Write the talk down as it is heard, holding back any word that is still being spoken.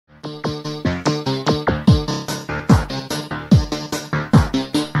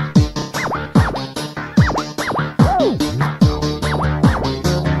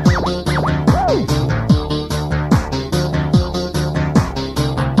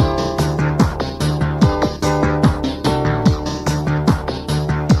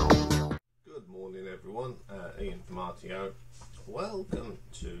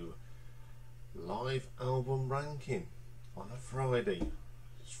live album ranking on a Friday.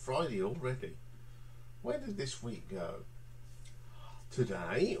 It's Friday already. Where did this week go?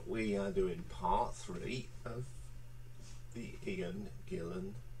 Today we are doing part 3 of the Iain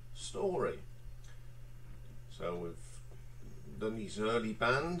Gillan story. So we've done these early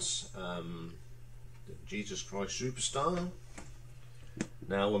bands, Jesus Christ Superstar.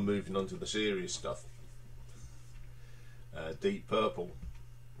 Now we're moving on to the serious stuff. Deep Purple.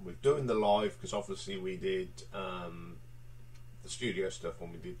 We're doing the live because obviously we did the studio stuff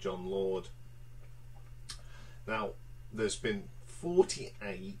when we did John Lord. Now there's been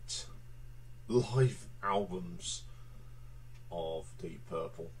 48 live albums of Deep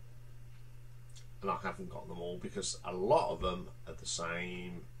Purple, and I haven't got them all because a lot of them are the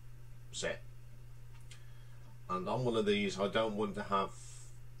same set, and on one of these I don't want to have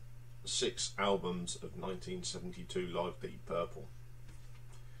 6 albums of 1972 live Deep Purple.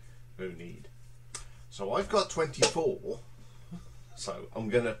 No need. So I've got 24. So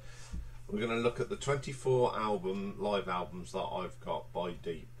we're gonna look at the 24 live albums that I've got by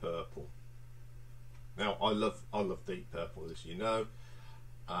Deep Purple. Now I love Deep Purple, as you know,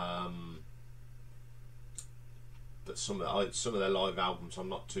 but some of their live albums I'm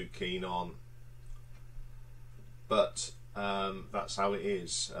not too keen on. But that's how it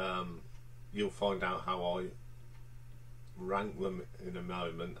is. You'll find out how I rank them in a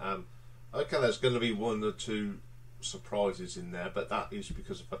moment. Okay, there's going to be 1 or 2 surprises in there, but that is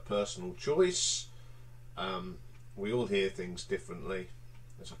because of a personal choice. We all hear things differently,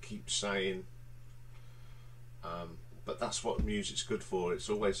 as I keep saying, but that's what music's good for. It's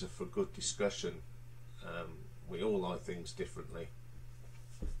always for good discussion. We all like things differently.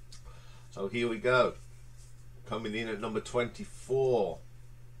 So here we go. Coming in at number 24,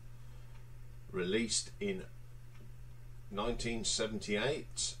 released in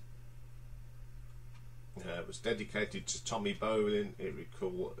 1978. It was dedicated to Tommy Bolin. It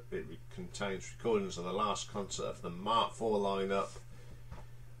contains recordings of the last concert of the Mark IV lineup.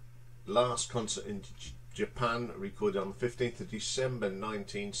 Last concert in Japan, recorded on the 15th of December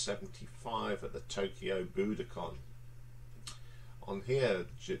 1975 at the Tokyo Budokan. On here,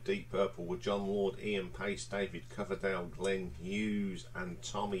 Deep Purple were John Lord, Ian Pace, David Coverdale, Glenn Hughes and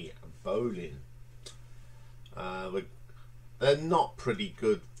Tommy Bolin. They're not pretty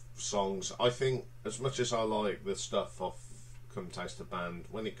good songs. I think, as much as I like the stuff off Come Taste the Band,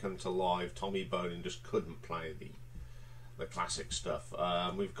 when it comes to live, Tommy Bolin just couldn't play the classic stuff.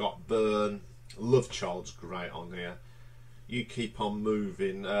 We've got Burn, Love Child's great on here. You Keep on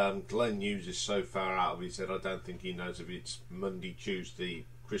Moving. Glenn Hughes is so far out of his head I don't think he knows if it's Monday, Tuesday,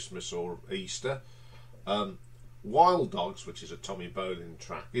 Christmas or Easter. Wild Dogs, which is a Tommy Bolin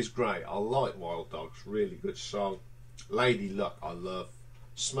track, is great. I like Wild Dogs, really good song. Lady Luck I love.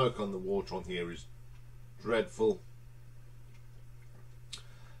 Smoke on the Water on here is dreadful.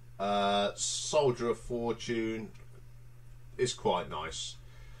 Soldier of Fortune is quite nice.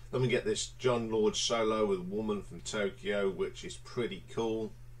 Then we get this John Lord solo with Woman from Tokyo, which is pretty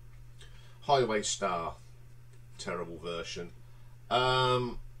cool. Highway Star, terrible version.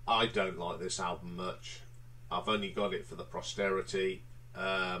 I don't like this album much. I've only got it for the posterity.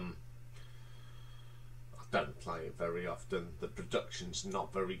 I don't play it very often. The production's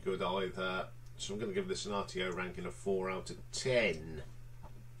not very good either. So I'm going to give this an R.T.O ranking of 4 out of 10.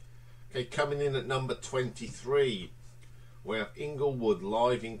 Okay, coming in at number 23. We have Inglewood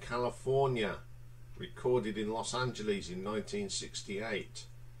live in California, recorded in Los Angeles in 1968.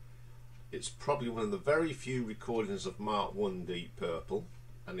 It's probably one of the very few recordings of Mark I Deep Purple,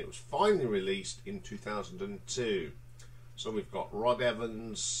 and it was finally released in 2002. So we've got Rod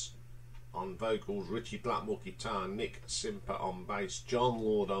Evans on vocals, Richie Blackmore guitar, Nick Simper on bass, John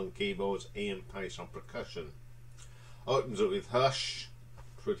Lord on keyboards, Ian Pace on percussion. Opens up with Hush,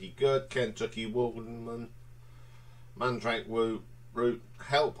 pretty good. Kentucky Woman, Mandrake Root,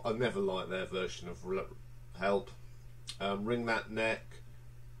 Help, I never liked their version of Help. Wring That Neck,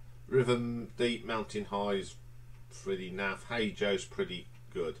 Rhythm Deep, Mountain High's pretty naff. Hey Joe's pretty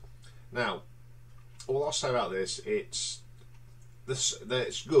good. Now, all I'll say about this, it's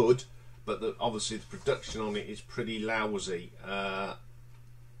good, but obviously the production on it is pretty lousy. But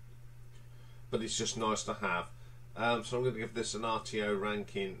it's just nice to have. So I'm going to give this an R.T.O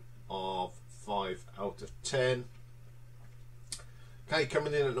ranking of 5 out of 10. Okay,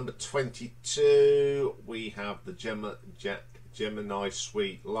 coming in at number 22, we have the Gemini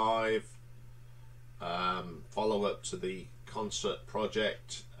Suite live, follow up to the concert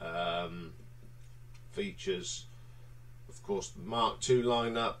project. Features, of course, the Mark II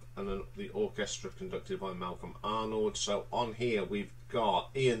lineup and the orchestra conducted by Malcolm Arnold. So on here we've got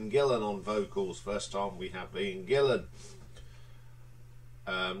Iain Gillan on vocals. First time we have Iain Gillan.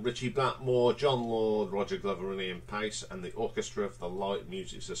 Richie Blackmore, John Lord, Roger Glover and Ian Pace, and the Orchestra of the Light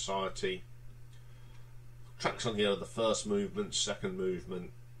Music Society. Tracks on here are the first movement, second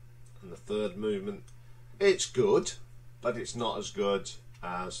movement and the third movement. It's good, but it's not as good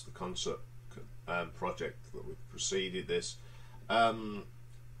as the concert project that preceded this.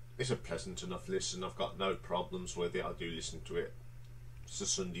 It's a pleasant enough listen. I've got no problems with it. I do listen to it. It's a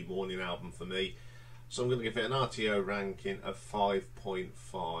Sunday morning album for me. So I'm going to give it an R.T.O ranking of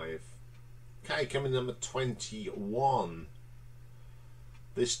 5.5. Okay, coming number 21.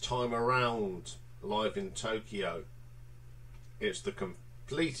 This time around, live in Tokyo. It's the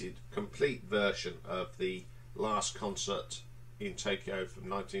complete version of the last concert in Tokyo from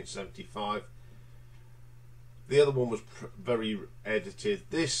 1975. The other one was very edited.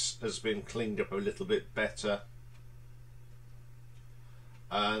 This has been cleaned up a little bit better,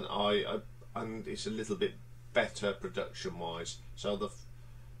 and and it's a little bit better production wise. So the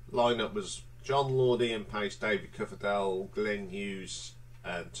lineup was John Lord, Ian Pace, David Coverdale, Glenn Hughes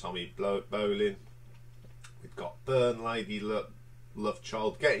and Tommy Bolin. We've got Burn Lady, Love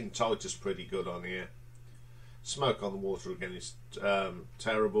Child. Getting Tighter's pretty good on here. Smoke on the Water again is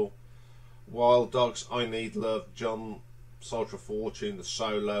terrible. Wild Dogs, I Need Love, John Soldier of Fortune, the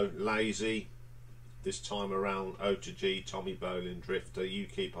solo, Lazy. This time around, O to G, Tommy Bolin, Drifter, You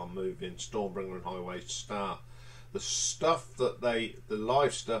Keep On Moving, Stormbringer and Highway Star. The stuff that the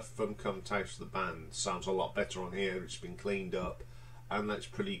live stuff from Come Taste the Band sounds a lot better on here. It's been cleaned up and that's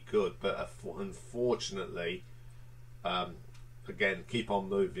pretty good, but unfortunately, again, Keep On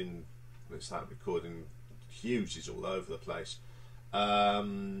Moving, it's that recording, Hughes is all over the place. But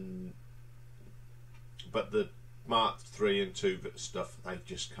the Mark 3 and 2 stuff they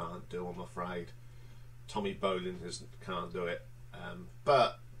just can't do, I'm afraid. Tommy Bolin can't do it,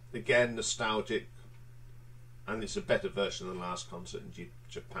 but again, nostalgic, and it's a better version than the last concert in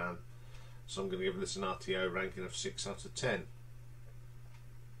Japan. So I'm going to give this an R.T.O ranking of 6 out of 10.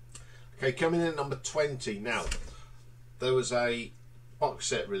 Okay, coming in at number 20. Now, there was a box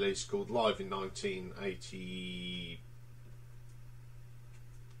set release called Live in 1980.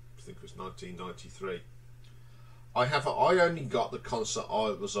 I think it was 1993. I only got the concert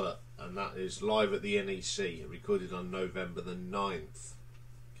I was at, and that is Live at the NEC, recorded on November the 9th.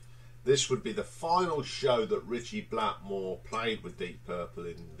 This would be the final show that Richie Blackmore played with Deep Purple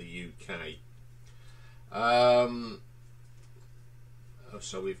in the UK.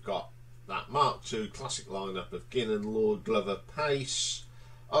 So we've got that Mark II classic lineup of Gillan, Lord, Glover, Pace.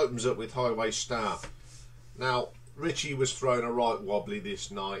 Opens up with Highway Star. Now, Richie was throwing a right wobbly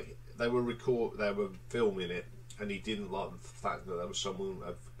this night. They were filming it, and he didn't like the fact that there was someone,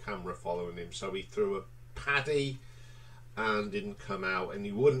 a camera following him, so he threw a paddy and didn't come out, and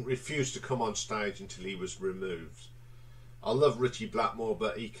he wouldn't refuse to come on stage until he was removed. I love Richie Blackmore,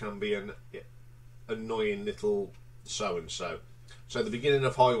 but he can be an annoying little so-and-so. So at the beginning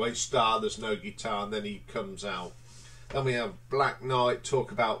of Highway Star, there's no guitar, and then he comes out. Then we have Black Knight,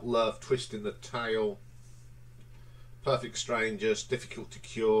 Talk About Love, Twisting the Tail, Perfect Strangers, Difficult to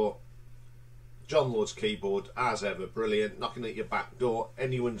Cure, John Lord's keyboard, as ever, brilliant, Knocking at Your Back Door,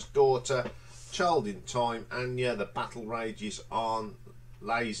 Anyone's Daughter, Child in Time, and yeah, The Battle Rages On,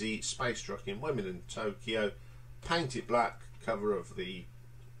 Lazy, Space Trucking, Women in Tokyo, Paint It Black, cover of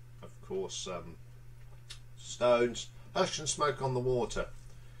course, Stones, Hush and Smoke on the Water.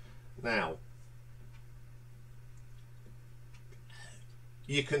 Now,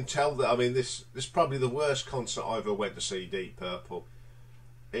 you can tell that, I mean, this is probably the worst concert I ever went to see Deep Purple.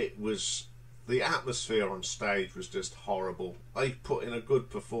 It was, the atmosphere on stage was just horrible. They put in a good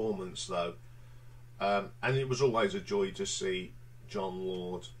performance though, and it was always a joy to see John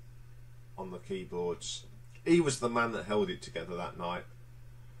Lord on the keyboards. He was the man that held it together that night.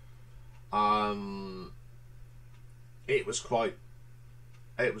 It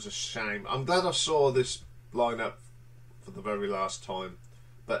was a shame. I'm glad I saw this lineup for the very last time,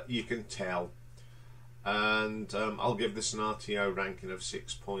 but you can tell. And I'll give this an R.T.O ranking of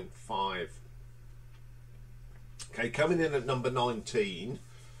 6.5. Okay, coming in at number 19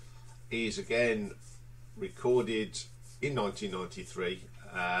 is again recorded in 1993.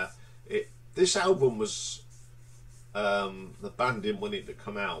 This album was, the band didn't want it to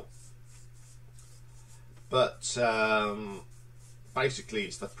come out, but basically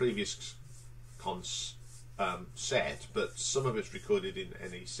it's the previous set, but some of it's recorded in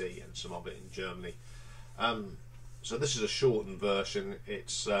NEC and some of it in Germany. So this is a shortened version.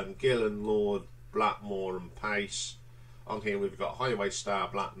 It's Gillan, Lord, Blackmore and Pace. On here we've got Highway Star,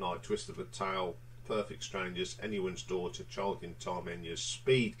 Black Knight, Twist of a Tail, Perfect Strangers, Anyone's Daughter, Child in Time, Enya's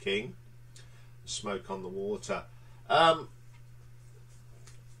Speed King, Smoke on the Water.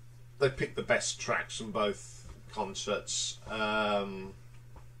 They picked the best tracks from both concerts.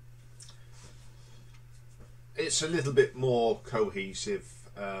 It's a little bit more cohesive,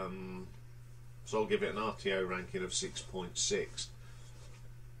 so I'll give it an R.T.O ranking of 6.6.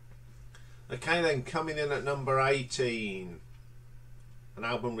 Okay, then coming in at number 18, an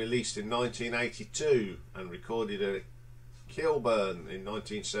album released in 1982 and recorded at Kilburn in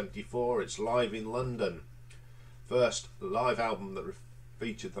 1974. It's Live in London. First live album that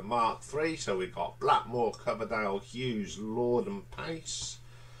featured the Mark III, so we've got Blackmore, Coverdale, Hughes, Lord and Pace.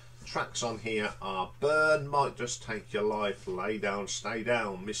 Tracks on here are Burn, Might Just Take Your Life, Lay Down, Stay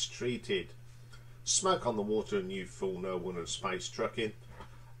Down, Mistreated, Smoke on the Water, and You Fool No One, and Space Trucking.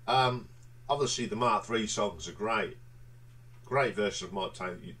 Obviously the Mark III songs are great. Great version of Might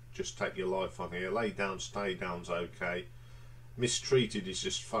Just Take Your Life on here. Lay Down, Stay Down's okay. Mistreated is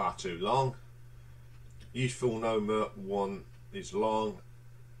just far too long. You Fool No One is long,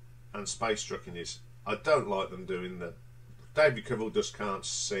 and Space Trucking is, I don't like them doing the, David Coverdale just can't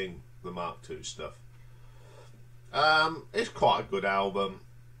sing the Mark II stuff. It's quite a good album.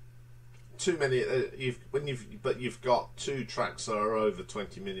 Too many, you've got two tracks that are over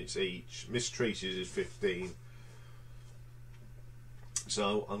 20 minutes each. Mistreated is 15.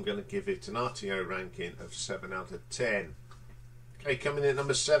 So I'm going to give it an R.T.O ranking of 7 out of 10. Okay, coming in at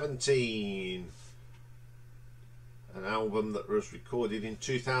number 17. An album that was recorded in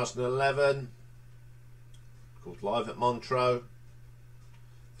 2011 called Live at Montreux.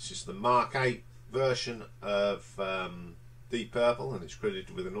 This is the Mark VIII version of Deep Purple, and it's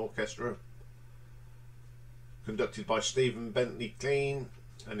credited with an orchestra conducted by Stephen Bentley Clean,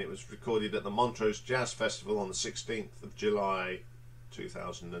 and it was recorded at the Montreux Jazz Festival on the 16th of July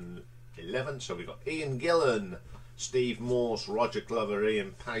 2011. So we've got Ian Gillan, Steve Morse, Roger Glover,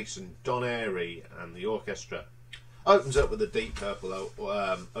 Ian Pace and Don Airy and the orchestra. Opens up with a Deep Purple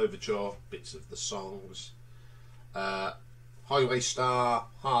overture, bits of the songs. Highway Star,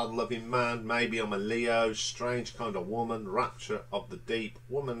 Hard Loving Man, Maybe I'm a Leo, Strange Kind of Woman, Rapture of the Deep,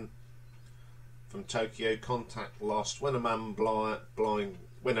 Woman from Tokyo, Contact Lost, When a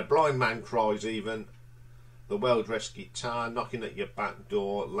Blind Man Cries Even, The Well-Dressed Guitar, Knocking at Your Back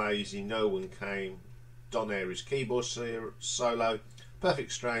Door, Lazy, No One Came, Don Airy's keyboard solo,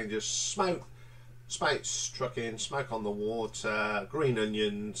 Perfect Strangers, Space Trucking, Smoke on the Water, Green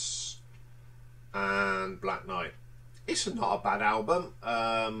Onions and Black Knight. It's not a bad album.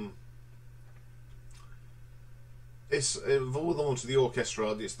 It's of all the ones to the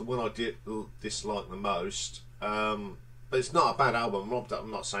orchestra, it's the one I dislike the most. But it's not a bad album.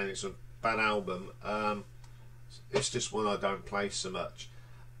 I'm not saying it's a bad album. It's just one I don't play so much.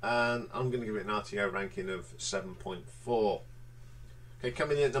 And I'm going to give it an R.T.O ranking of 7.4. Okay,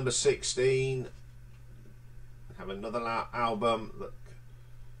 coming in at number 16. I have another album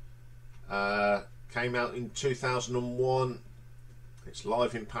that came out in 2001. It's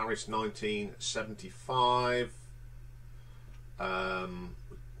Live in Paris 1975.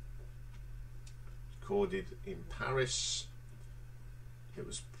 Recorded in Paris. It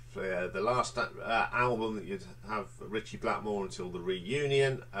was the last album that you'd have Ritchie Blackmore until the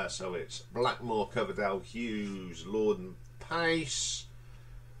reunion. So it's Blackmore, Coverdale, Hughes, Lord and Pace.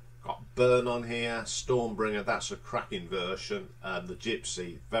 Got Burn on here, Stormbringer, that's a cracking version. The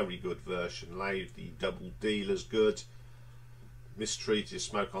Gypsy, very good version. Lady Double Dealer's good. Mistreated,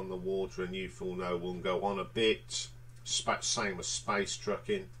 Smoke on the Water, and You Fool No One go on a bit. Same as Space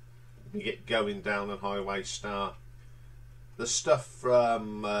Trucking. You get Going Down and Highway Star. The stuff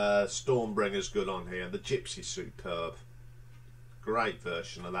from Stormbringer's good on here. The Gypsy's superb. Great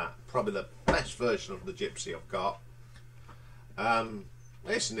version of that. Probably the best version of the Gypsy I've got.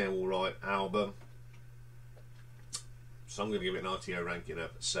 It's an alright album. So I'm going to give it an R.T.O ranking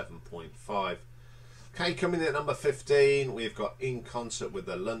of 7.5. Okay, coming in at number 15, we've got In Concert with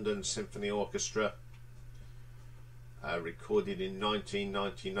the London Symphony Orchestra. Recorded in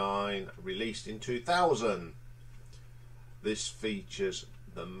 1999, released in 2000. This features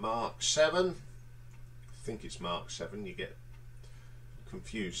the Mark VII. I think it's Mark VII, you get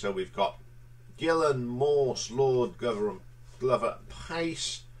confused. So we've got Gillan, Morse, Lord, Glover,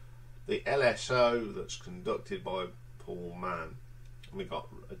 Pace, the LSO that's conducted by Paul Mann. And we've got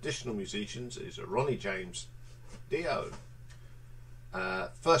additional musicians, is a Ronnie James Dio.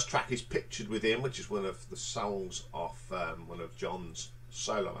 First track is Pictured Within, which is one of the songs off one of John's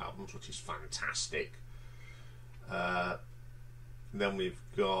solo albums, which is fantastic. Then we've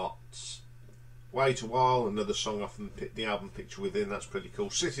got Wait a While, another song off the album Picture Within, that's pretty cool.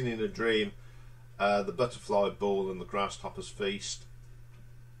 Sitting in a Dream, The Butterfly Ball and the Grasshopper's Feast.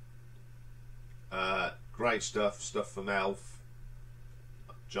 Great stuff from Elf.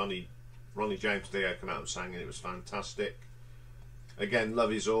 Ronnie James Dio came out and sang it. It was fantastic. Again,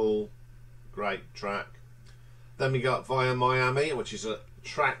 Love Is All, great track. Then we got Via Miami, which is a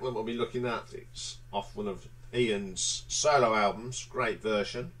track that we'll be looking at. It's off one of Iain's solo albums, great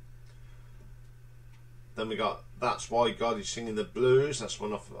version. Then we got That's Why God Is Singing the Blues, that's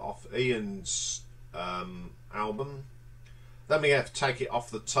one off Iain's album. Then we have Take It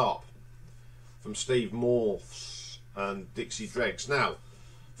Off the Top from Steve Morse and Dixie Dregs. Now,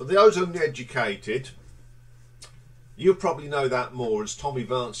 for those uneducated, you probably know that more as Tommy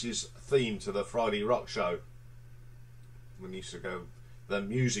Vance's theme to the Friday Rock Show. When he used to go, the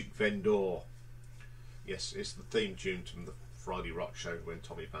music vendor. Yes, it's the theme tune from the Friday Rock Show when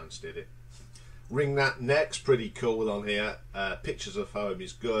Tommy Vance did it. Ring That Neck's pretty cool on here. Pictures of Home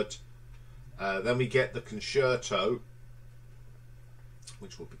is good. Then we get the Concerto,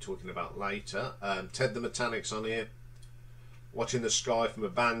 which we'll be talking about later. Ted the Mechanic's on here. Watching the Sky from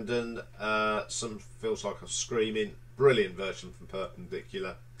Abandon. Some Feels Like I'm Screaming. Brilliant version from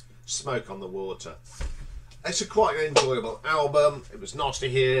Perpendicular. Smoke on the Water. It's a quite enjoyable album. It was nice to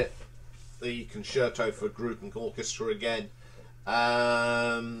hear the Concerto for Group and Orchestra again.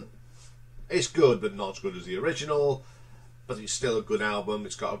 It's good, but not as good as the original. But it's still a good album.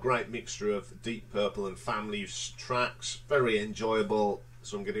 It's got a great mixture of Deep Purple and Family tracks. Very enjoyable.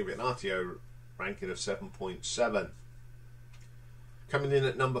 So I'm going to give it an R.T.O ranking of 7.7. Coming in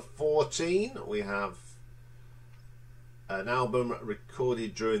at number 14, we have an album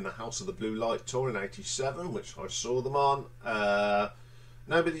recorded during the House of the Blue Light tour in '87, which I saw them on.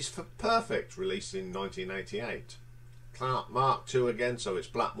 Nobody's Perfect, released in 1988. Clark Mark II again, so it's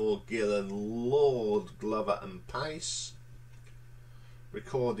Blackmore, Gillan, Lord, Glover and Pace.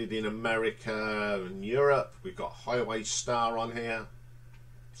 Recorded in America and Europe. We've got Highway Star on here.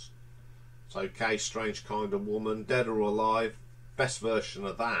 It's okay, Strange Kind of Woman, Dead or Alive. Best version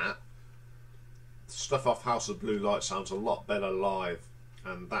of that. Stuff off House of Blue Light sounds a lot better live,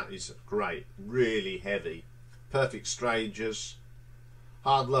 and that is great. Really heavy. Perfect Strangers.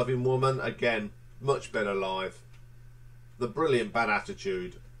 Hard Loving Woman, again, much better live. The Brilliant Bad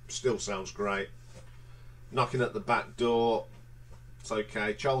Attitude still sounds great. Knocking at the Back Door, it's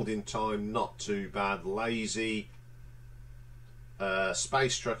okay. Child in Time, not too bad. Lazy.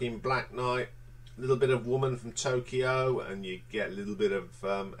 Space Trucking, Black Knight. A little bit of Woman from Tokyo, and you get a little bit of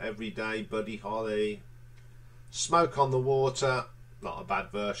Everyday, Buddy Holly. Smoke on the Water, not a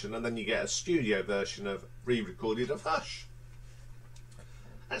bad version, and then you get a studio version of re-recorded of Hush.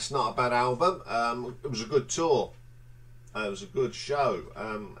 That's not a bad album. It was a good tour. It was a good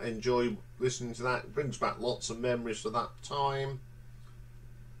show. Enjoy listening to that. It brings back lots of memories of that time.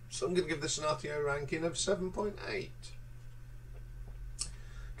 So I'm going to give this an R.T.O ranking of 7.8.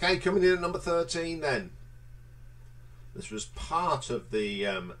 Okay, coming in at number 13 then. This was part of the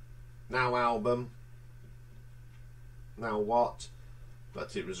Now album, Now What,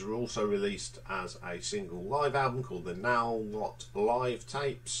 but it was also released as a single live album called the Now What Live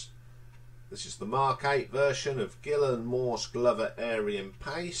Tapes. This is the Mark 8 version of Gillan, Morse, Glover, Airy and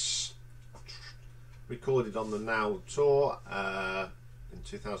Pace, recorded on the Now tour in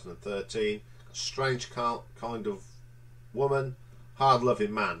 2013. Strange Kind of Woman, Hard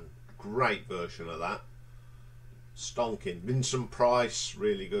Loving Man, great version of that. Stonking. Vincent Price,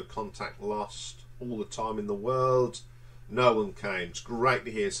 really good. Contact Lost, All the Time in the World, No One Came. It's great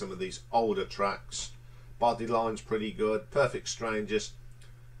to hear some of these older tracks. Bodyline's pretty good. Perfect Strangers.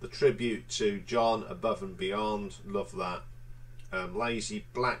 The tribute to John, Above and Beyond, love that. Lazy,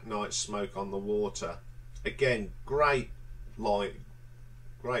 Black Knight, Smoke on the Water. Again, great lineup,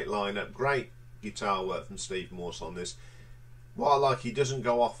 great guitar work from Steve Morse on this. What I like, he doesn't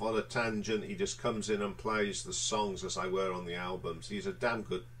go off on a tangent, he just comes in and plays the songs as they were on the albums. He's a damn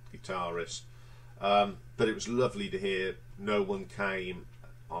good guitarist. But it was lovely to hear No One Came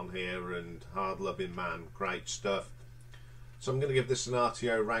on here and Hard Loving Man, great stuff. So I'm going to give this an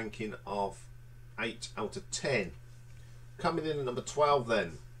R.T.O ranking of 8 out of 10. Coming in at number 12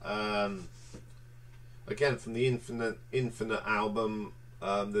 then. Again from the Infinite album,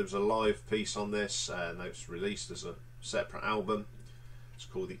 there was a live piece on this, and it was released as a separate album. It's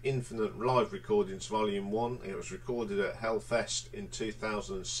called the Infinite Live Recordings Volume 1. It was recorded at Hellfest in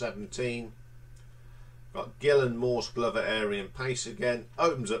 2017. Got Gillan, Morse, Glover, Airy and Pace again.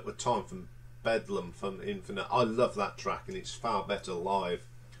 Opens up with Time from Bedlam from Infinite. I love that track and it's far better live.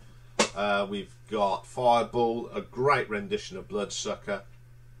 We've got Fireball, a great rendition of Bloodsucker.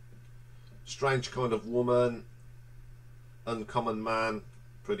 Strange Kind of Woman, Uncommon Man,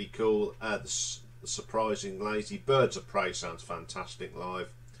 pretty cool. The surprising Lazy Birds of Prey sounds fantastic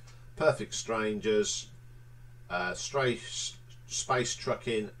live. Perfect Strangers, Space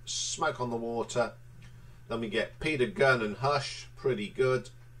Trucking, Smoke on the Water. Then we get Peter Gunn and Hush, pretty good.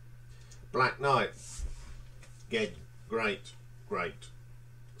 Black Knight, again, great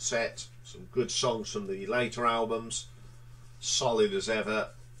set. Some good songs from the later albums, solid as ever.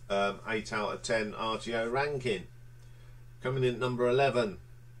 8 out of 10 R.T.O ranking. Coming in at number 11,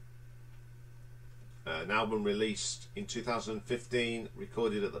 an album released in 2015,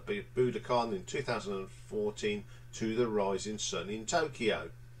 recorded at the Budokan in 2014, To the Rising Sun in Tokyo.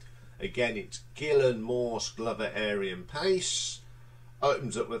 Again, it's Gillan, Morse, Glover, Aryan Pace.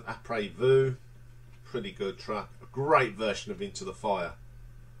 Opens up with Après Vous, pretty good track. A great version of Into the Fire.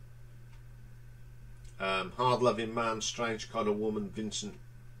 Hard Loving Man, Strange Kind of Woman, Vincent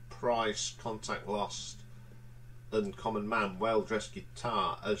Price, Contact Lost, Uncommon Man, Well Dressed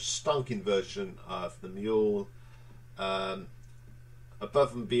Guitar, a stonking version of The Mule, Above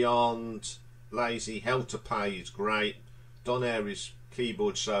and Beyond, Lazy, Hell to Pay is great. Don Airey's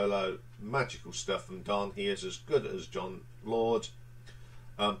keyboard solo, magical stuff from Don. He is as good as John Lord.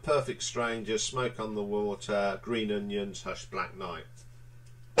 Perfect Stranger, Smoke on the Water, Green Onions, Hush, Black Knight.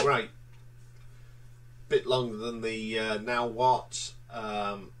 Great. Bit longer than the Now What,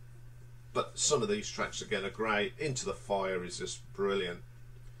 but some of these tracks again are great. Into the Fire is just brilliant.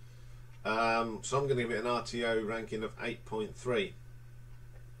 So I'm going to give it an R.T.O ranking of 8.3.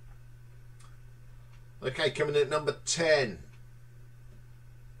 Okay, coming in at number 10,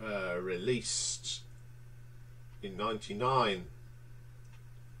 released in 99,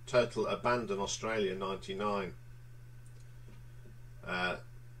 Total Abandon Australia 99.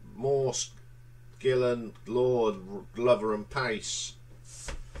 Morse, Gillan, Lord, Glover and Pace.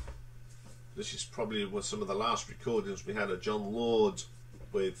 This is probably some of the last recordings we had of John Lord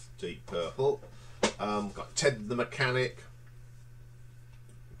with Deep Purple. Got Ted the Mechanic,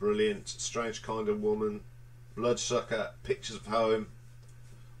 brilliant. Strange Kind of Woman, Bloodsucker, Pictures of Home,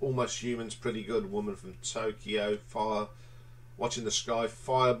 Almost Human's pretty good. Woman from Tokyo, Fire, Watching the Sky,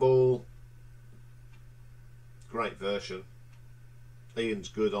 Fireball, great version. Iain's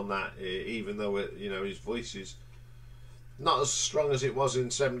good on that, even though his voice is not as strong as it was in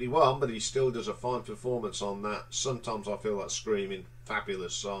 71, but he still does a fine performance on that. Sometimes I feel like screaming.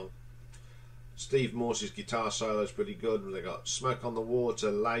 Fabulous song. Steve Morse's guitar solo is pretty good. They got Smoke on the Water,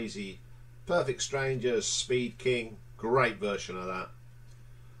 Lazy, Perfect Strangers, Speed King, great version of that.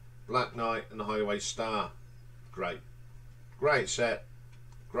 Black Knight and Highway Star, great set,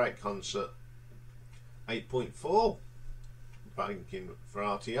 great concert. 8.4 ranking for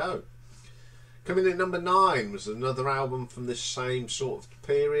R.T.O. Coming in at number 9 was another album from this same sort of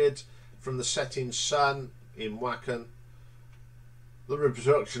period, From the Setting Sun in Wacken. The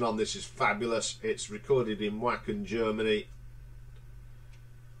reproduction on this is fabulous. It's recorded in Wacken, Germany.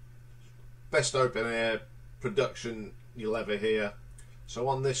 Best open air production you'll ever hear. So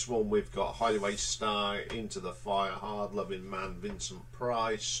on this one we've got Highway Star, Into the Fire, Hard Loving Man, Vincent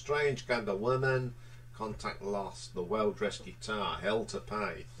Price, Strange Kind of Woman, Contact Lost, The Well Dressed Guitar, Hell to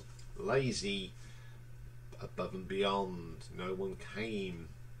Pay, Lazy, Above and Beyond, No One Came,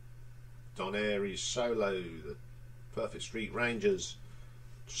 Don Airey's solo, The Perfect Street Rangers,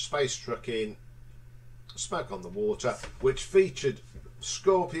 Space Trucking, Smoke on the Water, which featured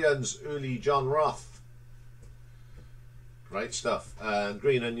Scorpions, Uli John Roth. Great stuff. And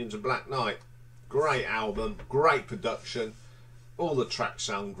Green Onions and Black Knight. Great album, great production. All the tracks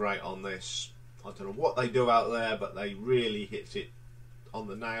sound great on this. I don't know what they do out there, but they really hit it on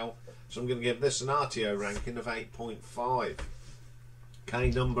the nail. So I'm going to give this an R.T.O ranking of 8.5. Okay,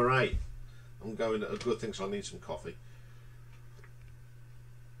 number 8. I'm going at a good thing, so I need some coffee.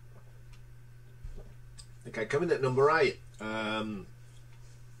 Okay, coming at number 8.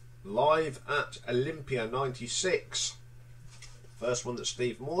 Live at Olympia 96. First one that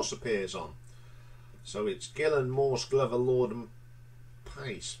Steve Morse appears on. So it's Gillan, Morse, Glover, Lord and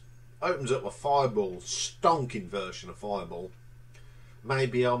Pace. Opens up with Fireball, stonking version of Fireball.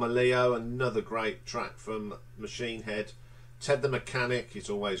 Maybe I'm a Leo, another great track from Machine Head. Ted the Mechanic is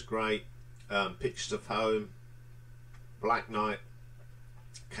always great. Pictures of Home, Black Knight,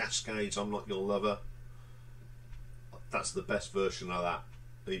 Cascades, I'm Not Your Lover. That's the best version of that.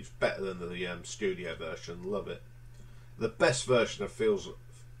 It's better than the studio version. Love it. The best version of feels.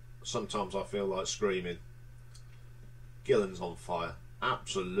 Sometimes I feel like screaming. Gillan's on fire.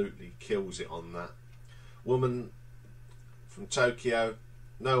 Absolutely kills it on that. Woman from Tokyo,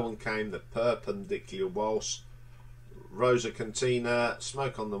 No One Came, The Perpendicular Waltz, Rosa Cantina,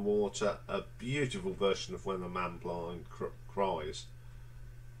 Smoke on the Water, a beautiful version of When a Man Blind Cries.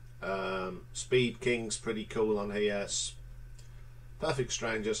 Speed King's pretty cool on here. Perfect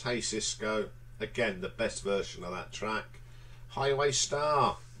Strangers, Hey Cisco, again the best version of that track. Highway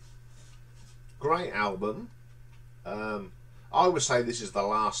Star, great album. I would say this is the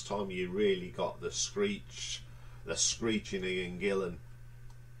last time you really got the screeching Ian Gillan.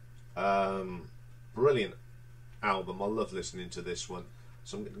 Brilliant album. I love listening to this one.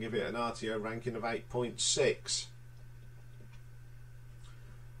 So I'm going to give it an R.T.O ranking of 8.6.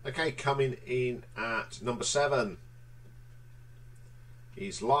 Okay, coming in at number 7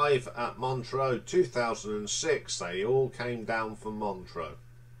 is Live at Montreux 2006. They all came down from Montreux.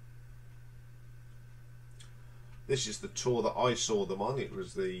 This is the tour that I saw them on. It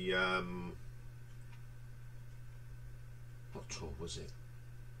was the what tour was it?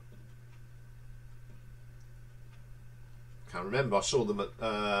 Can't remember. I saw them at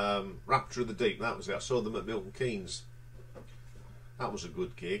Rapture of the Deep. That was it. I saw them at Milton Keynes. That was a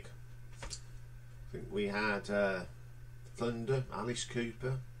good gig. I think we had Thunder, Alice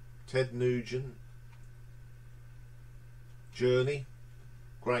Cooper, Ted Nugent, Journey.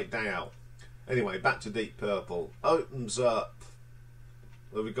 Great day out. Anyway, back to Deep Purple. Opens up.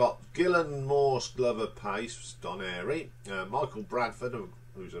 Well, we've got Gillan, Morse, Glover, Pace, Don Airy, Michael Bradford,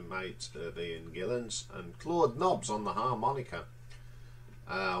 who's a mate of Ian Gillan's, and Claude Nobbs on the harmonica.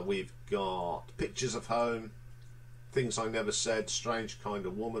 We've got Pictures of Home, Things I Never Said, Strange Kind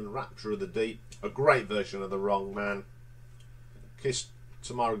of Woman, Rapture of the Deep, a great version of The Wrong Man, Kiss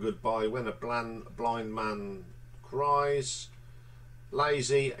Tomorrow Goodbye, When a Blind Man Cries,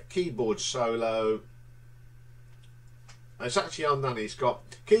 Lazy, a keyboard solo. It's actually on that. It's got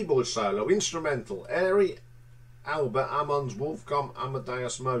keyboard solo, instrumental, Airy, Albert Ammons, Wolfgang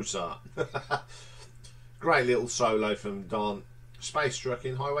Amadeus Mozart. Great little solo from Don. Space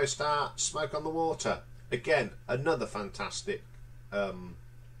Trucking, Highway Star, Smoke on the Water. Again, another fantastic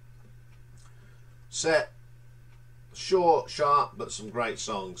set. Short, sharp, but some great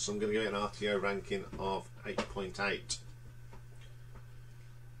songs. So I'm going to give it an R.T.O ranking of 8.8.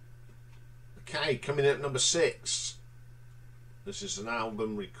 Okay, coming in at number 6. This is an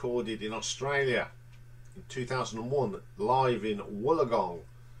album recorded in Australia in 2001, live in Wollongong,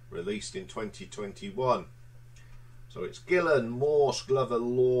 released in 2021. So it's Gillan, Morse, Glover,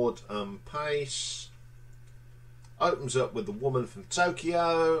 Lord and Pace. Opens up with The Woman from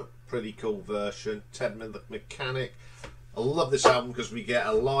Tokyo, pretty cool version. Ted the Mechanic. I love this album because we get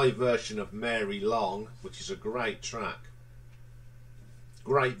a live version of Mary Long, which is a great track.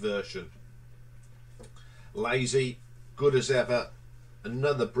 Great version. Lazy, good as ever.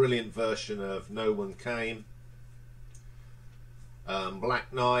 Another brilliant version of No One Came.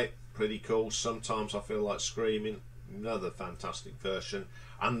 Black Knight, pretty cool. Sometimes I Feel Like Screaming, another fantastic version.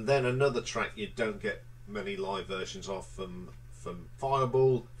 And then another track you don't get many live versions of from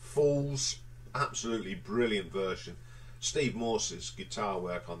Fireball, Fools, absolutely brilliant version. Steve Morse's guitar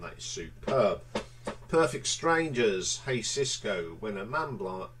work on that is superb. Perfect Strangers, Hey Cisco, When a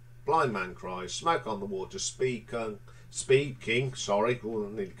Blind Man Cries, Smoke on the Water, Speed King, sorry, oh,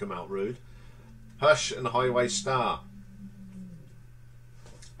 I need to come out rude. Hush and Highway Star.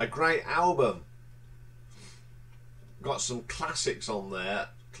 A great album. Got some classics on there,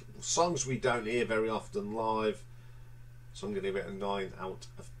 songs we don't hear very often live. So I'm going to give it a 9 out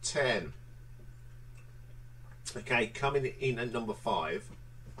of 10. Okay, coming in at number 5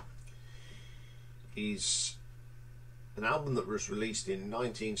 is an album that was released in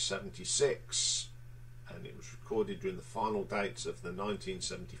 1976, and it was recorded during the final dates of the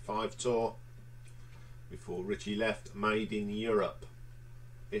 1975 tour before Richie left. Made in Europe.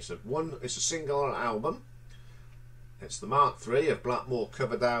 It's a single album. It's the Mark III of Blackmore,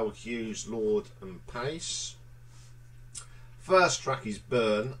 Coverdale, Hughes, Lord and Pace. First track is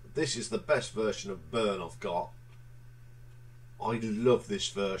Burn. This is the best version of Burn I've got. I love this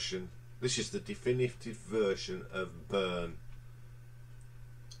version. This is the definitive version of Burn.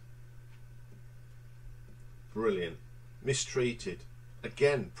 Brilliant. Mistreated.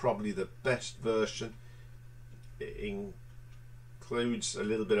 Again, probably the best version. It includes a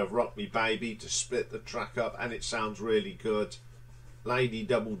little bit of Rock Me Baby to split the track up, and it sounds really good. Lady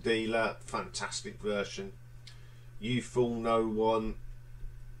Double Dealer, fantastic version. You Fool No One,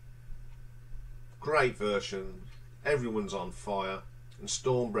 great version. Everyone's on Fire, and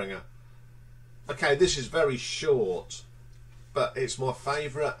Stormbringer. Okay, this is very short, but it's my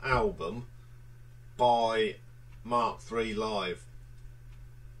favourite album by Mark III Live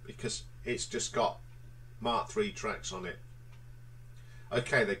because it's just got Mark III tracks on it.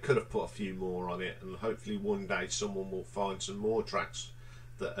 Okay, they could have put a few more on it, and hopefully one day someone will find some more tracks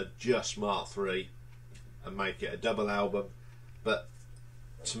that are just Mark III and make it a double album. But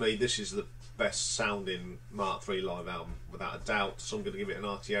to me, this is the best sounding Mark III live album, without a doubt. So I'm going to give it an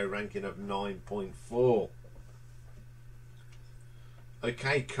R.T.O ranking of 9.4.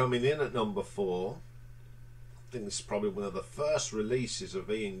 Okay, coming in at number 4, I think this is probably one of the first releases of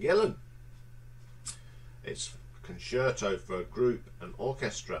Iain Gillan. It's Concerto for a Group and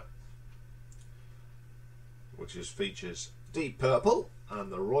Orchestra, which features Deep Purple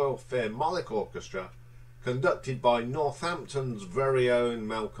and the Royal Philharmonic Orchestra, conducted by Northampton's very own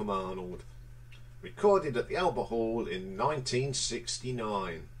Malcolm Arnold. Recorded at the Albert Hall in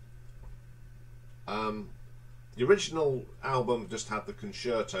 1969. The original album just had the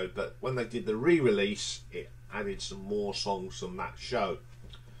concerto, but when they did the re-release, it added some more songs from that show,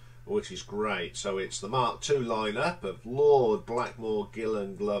 which is great. So it's the Mark II lineup of Lord, Blackmore,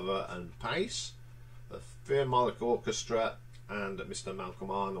 Gillan, Glover and Pace, the Philharmonic Orchestra and Mr.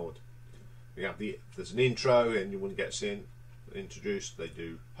 Malcolm Arnold. We have there's an intro, and when it gets introduced, they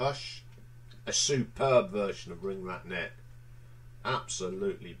do Hush, a superb version of Ring That Neck,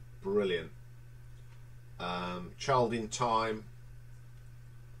 absolutely brilliant. Child in Time,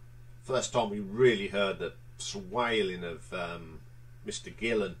 first time we really heard the wailing of Mr.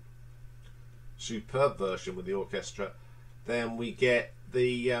 Gillan, superb version with the orchestra. Then we get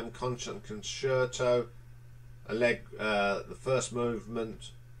the Concerto, the first movement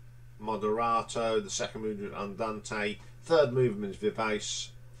Moderato, the second movement Andante, third movement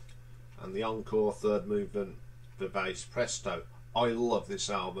Vivace, and the encore third movement Vivace Presto. I love this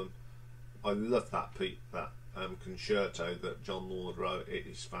album. I love that concerto that John Lord wrote. It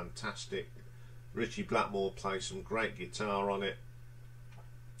is fantastic. Richie Blackmore plays some great guitar on it.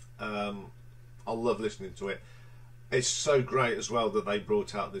 I love listening to it. It's so great as well that they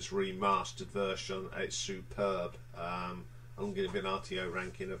brought out this remastered version. It's superb. I'm going to give it an R.T.O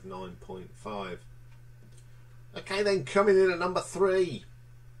ranking of 9.5. Okay, then coming in at number 3.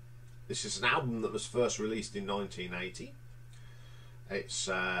 This is an album that was first released in 1980. It's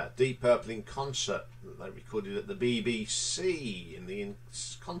Deep Purple in Concert that they recorded at the BBC in the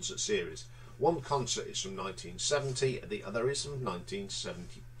concert series. One concert is from 1970 and the other is from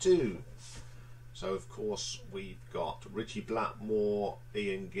 1972. So of course we've got Richie Blackmore,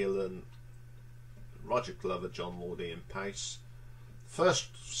 Iain Gillan, Roger Glover, John Lord, Ian Pace. First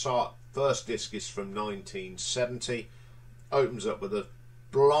disc is from 1970. Opens up with a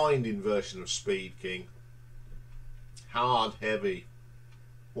blinding version of Speed King. Hard, heavy,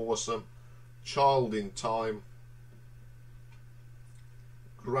 awesome. Child in Time,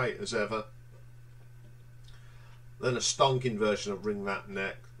 great as ever. Then a stonking version of Ring That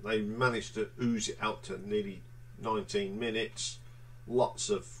Neck. They managed to ooze it out to nearly 19 minutes. Lots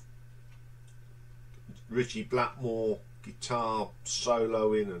of Richie Blackmore guitar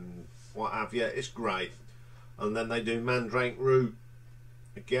soloing and what have you. It's great. And then they do Mandrake Route.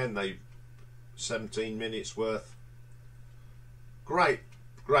 Again, 17 minutes worth. Great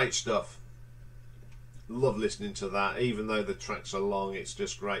stuff. Love listening to that. Even though the tracks are long, it's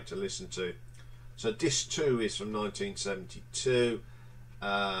just great to listen to. So disc 2 is from 1972.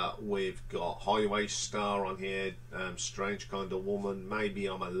 We've got Highway Star on here, Strange Kind of Woman, Maybe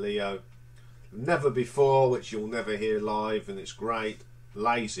I'm a Leo, Never Before, which you'll never hear live, and it's great.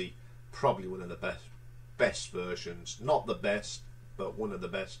 Lazy, probably one of the best versions. Not the best, but one of the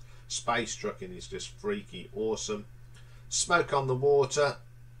best. Space Trucking is just freaky awesome. Smoke on the Water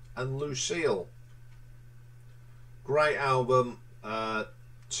and Lucille. Great album.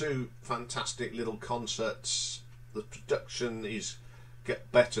 2 fantastic little concerts. The production is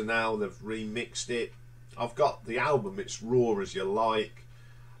get better now. They've remixed it. I've got the album. It's raw as you like.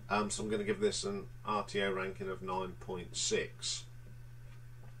 So I'm going to give this an R.T.O ranking of 9.6.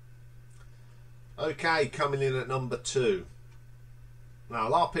 Okay, coming in at number 2. Now, a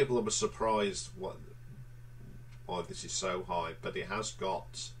lot of people were surprised why this is so high, but it has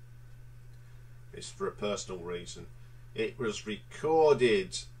got. It's for a personal reason. It was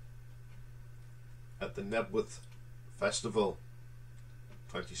recorded at the Inglewood Festival,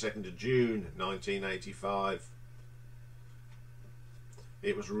 22nd of June 1985.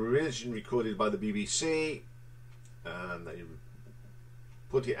 It was originally recorded by the BBC and they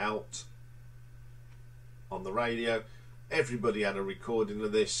put it out on the radio. Everybody had a recording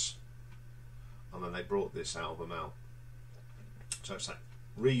of this, and then they brought this album out. So it's a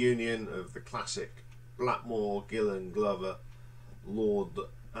reunion of the classic Blackmore, Gillan, Glover, Lord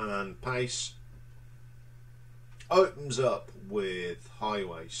and Pace. Opens up with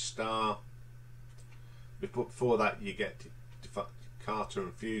Highway Star. Before that you get Carter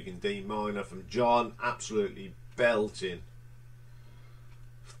and Fugue in D minor from John, absolutely belting.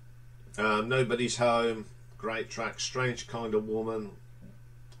 Nobody's Home, great track. Strange Kind of Woman,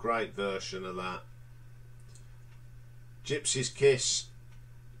 great version of that. Gypsy's Kiss,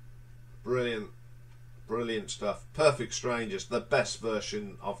 brilliant, brilliant stuff. Perfect Strangers, the best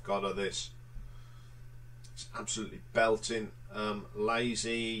version I've got of this. It's absolutely belting.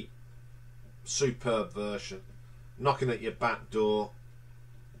 Lazy, superb version. Knocking at Your Back Door.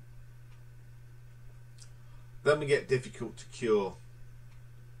 Then we get Difficult to Cure,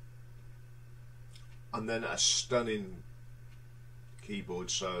 and then a stunning keyboard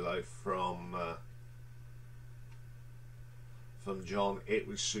solo from John. It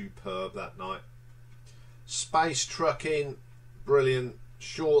was superb that night. Space Trucking, brilliant,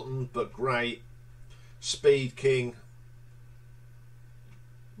 shortened but great. Speed King,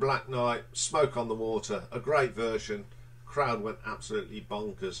 Black Knight, Smoke on the Water, a great version. Crowd went absolutely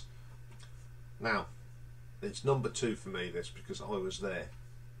bonkers. Now, it's number 2 for me, this, because I was there.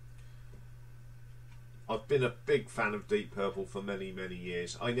 I've been a big fan of Deep Purple for many, many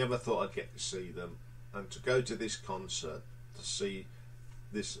years. I never thought I'd get to see them, and to go to this concert, to see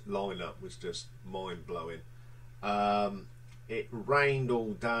this lineup, was just mind-blowing. It rained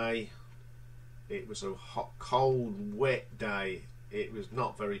all day. It was a hot, cold, wet day. It was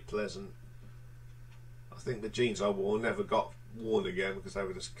not very pleasant. I think the jeans I wore never got worn again because they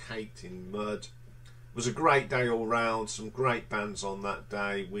were just caked in mud. It was a great day all round. Some great bands on that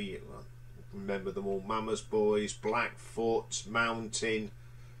day. We remember them all: Mama's Boys, Blackfoot, Mountain,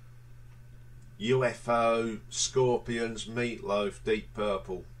 UFO, Scorpions, Meatloaf, Deep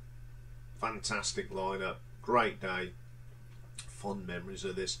Purple. Fantastic lineup. Great day. Fond memories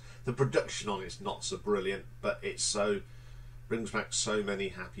of this. The production on it's not so brilliant, but it's so brings back so many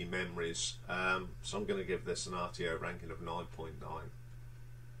happy memories. So I'm going to give this an R.T.O ranking of 9.9.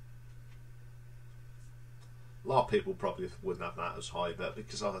 A lot of people probably wouldn't have that as high, but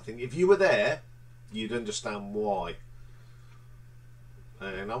because I think if you were there, you'd understand why.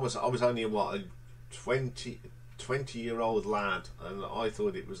 And I was only what, a 20-year-old lad, and I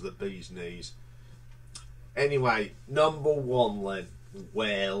thought it was the bee's knees. Anyway, number 1 then.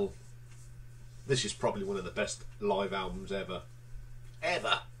 Well, this is probably one of the best live albums ever.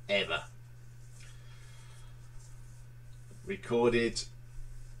 Ever. Recorded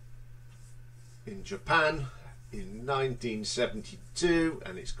in Japan in 1972,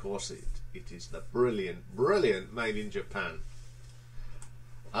 and of course it is the brilliant Made in Japan.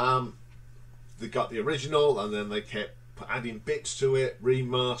 They got the original, and then they kept adding bits to it,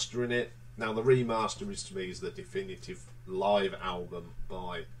 remastering it. Now the remaster is, to me, is the definitive live album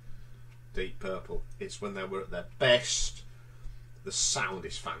by Deep Purple. It's when they were at their best. The sound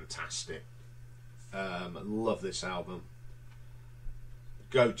is fantastic. I love this album.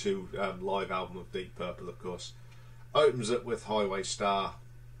 Go to live album of Deep Purple, of course. Opens up with Highway Star,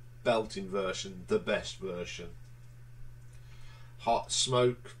 belting version, the best version. Hot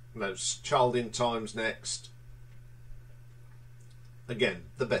Smoke, no, Child in Time's next. Again,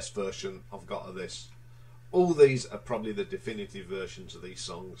 the best version I've got of this. All these are probably the definitive versions of these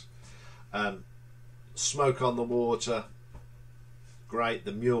songs. Smoke on the Water, great.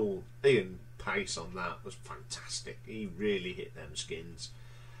 The Mule, Ian Pace on that was fantastic. He really hit them skins.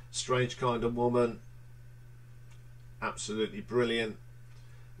 Strange Kind of Woman, absolutely brilliant.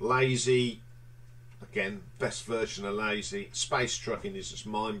 Lazy, again, best version of Lazy. Space Trucking is just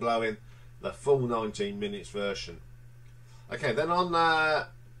mind-blowing. The full 19 minutes version. Okay, then on the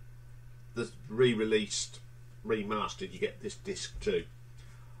re-released, remastered, you get this disc too.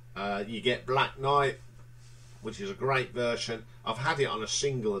 You get Black Knight, which is a great version. I've had it on a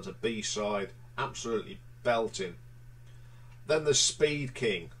single as a B-side, absolutely belting. Then there's Speed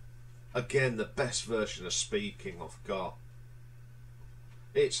King, again the best version of Speed King I've got.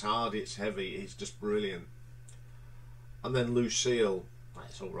 It's hard, it's heavy, it's just brilliant. And then Lucille,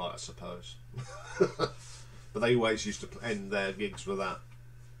 it's alright I suppose. But they always used to end their gigs with that.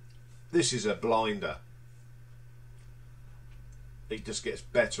 This is a blinder. It just gets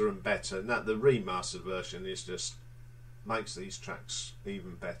better and better. And that the remastered version is just makes these tracks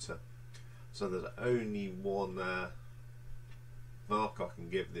even better. So there's only one mark I can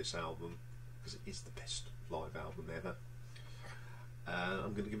give this album, because it is the best live album ever.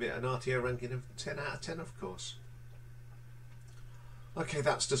 I'm going to give it an R.T.O ranking of 10 out of 10, of course. Okay,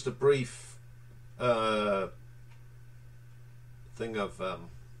 that's just a brief thing of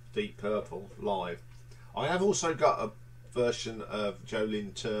Deep Purple live. I have also got a version of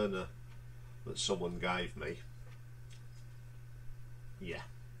Jolene Turner that someone gave me. Yeah,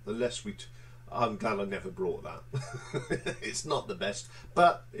 I'm glad I never brought that. It's not the best,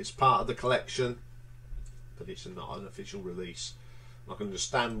 but it's part of the collection. But it's not an official release. I can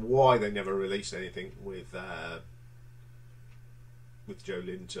understand why they never released anything with with Joe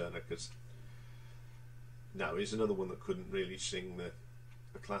Lynn Turner, because no, he's another one that couldn't really sing the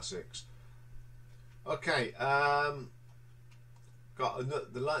classics. Okay, got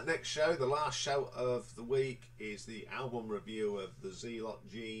the next show, the last show of the week, is the album review of the Zealot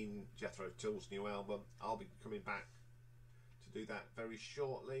Gene, Jethro Tull's new album. I'll be coming back to do that very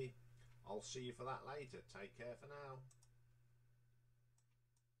shortly. I'll see you for that later. Take care for now.